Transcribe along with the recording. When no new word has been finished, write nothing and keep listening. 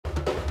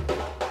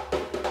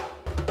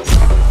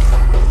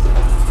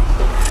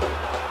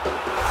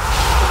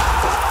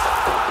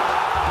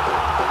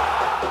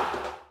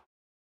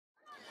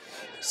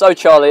So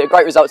Charlie, a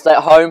great result today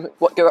at home.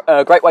 What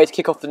a great way to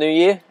kick off the new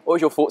year. What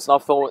was your thoughts on our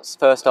performance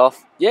first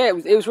half? Yeah,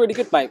 it was really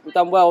good, mate. We've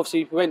done well.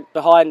 Obviously, we went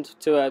behind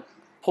to a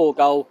poor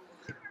goal,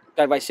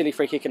 gave away a silly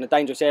free kick in a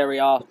dangerous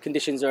area.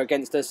 Conditions are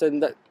against us,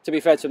 and to be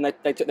fair to them,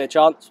 they took their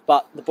chance.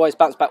 But the boys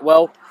bounced back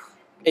well,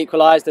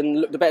 equalised, and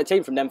looked a better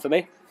team from them for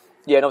me.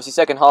 Yeah, and obviously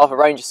second half, a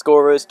range of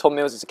scorers. Tom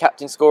Mills is the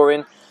captain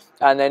scoring,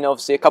 and then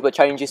obviously a couple of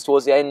changes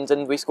towards the end,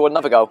 and we scored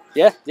another goal.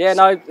 Yeah,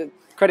 no,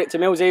 credit to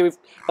Millsy. We've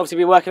obviously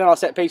been working on our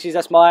set pieces.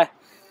 That's my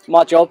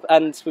job,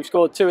 and we've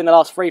scored 2 in the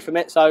last 3 from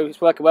it, so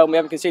it's working well. And we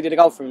haven't conceded a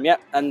goal from them yet.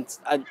 And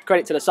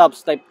credit to the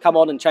subs, they've come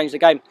on and changed the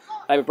game.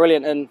 They were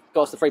brilliant and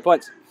got us the 3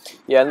 points.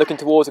 Yeah, and looking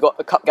towards, we've got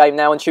a cup game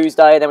now on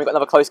Tuesday, and then we've got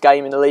another close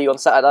game in the league on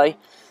Saturday.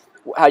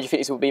 How do you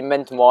think this will be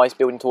momentum-wise,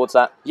 building towards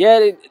that?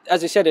 Yeah,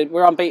 as I said,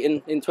 we're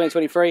unbeaten in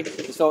 2023.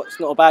 It's not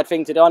a bad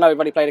thing to do. I know we've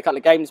only played a couple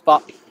of games,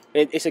 but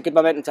it's a good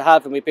momentum to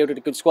have, and we've built a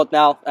good squad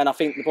now. And I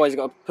think the boys have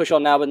got to push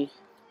on now and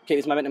keep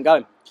this momentum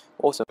going.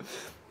 Awesome.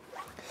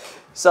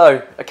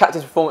 So, a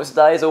captain's performance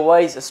today, as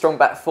always, a strong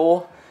back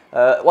 4.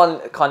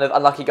 One kind of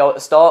unlucky goal at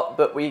the start,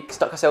 but we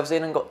stuck ourselves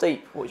in and got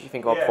deep. What do you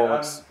think of our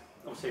performance?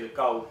 Obviously, the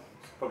goal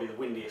is probably the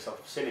windiest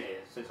I've seen it here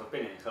since I've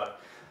been here.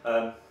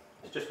 So,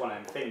 it's just one of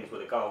them things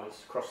where the goal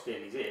is crossed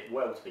in, he's hit it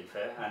well, to be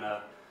fair, and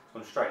it's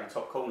gone straight in the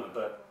top corner.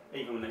 But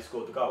even when they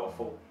scored the goal, I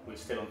thought we were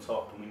still on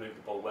top and we moved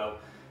the ball well.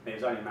 And it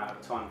was only a matter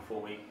of time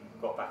before we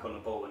got back on the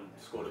ball and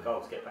scored a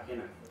goal to get back in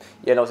it.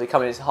 Yeah, and obviously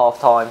coming into half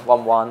time,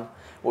 1-1.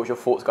 What was your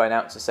thoughts going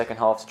out to the second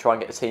half to try and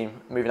get the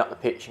team moving up the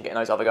pitch and getting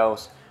those other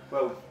goals?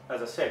 Well,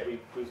 as I said, we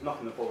was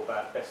knocking the ball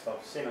about the best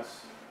I've seen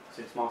us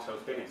since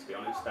Marcel's been here, to be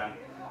honest. And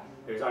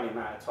it was only a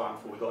matter of time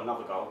before we got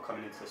another goal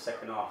coming into the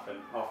second half. And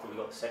after we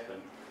got the second,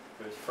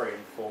 it was 3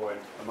 and 4,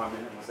 and the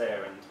momentum was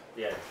there. And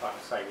yeah, like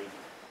I say,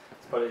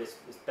 it's probably it's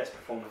the best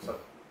performance of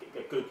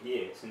a good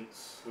year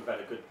since we've had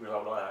a good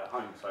result like that at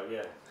home. So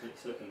yeah,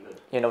 it's looking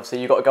good. Yeah, and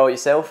obviously you got a goal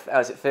yourself. How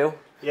does it feel?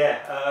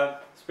 Yeah,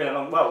 it's been a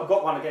long. Well, we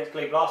got one against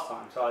Glebe last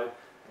time, so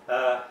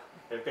a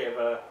bit of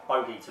a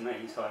bogey to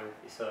me. So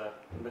it's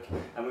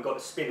and we got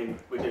the spinning.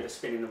 We do the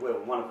spin in the wheel.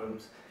 And one of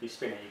them's you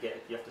spin it,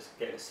 you have to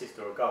get an assist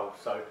or a goal.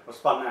 So I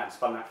spun that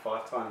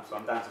 5 times. So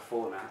I'm down to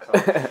 4 now.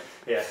 So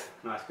yeah,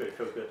 no, it's good. It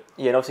feels good.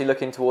 Yeah, and obviously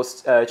looking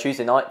towards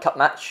Tuesday night cup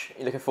match.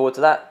 You looking forward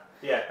to that?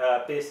 Yeah,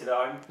 Beersted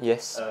at home.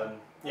 Yes.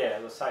 Yeah,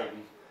 as I say,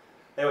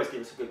 they always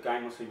give us a good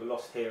game. Obviously, we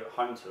lost here at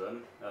home to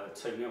them,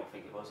 2-0, I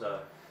think it was,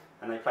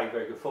 and they played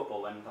very good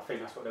football, and I think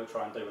that's what they'll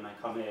try and do when they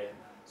come here.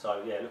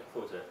 So yeah, looking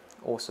forward to it.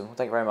 Awesome. Well,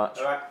 thank you very much.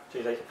 All right,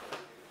 cheers, Ethan.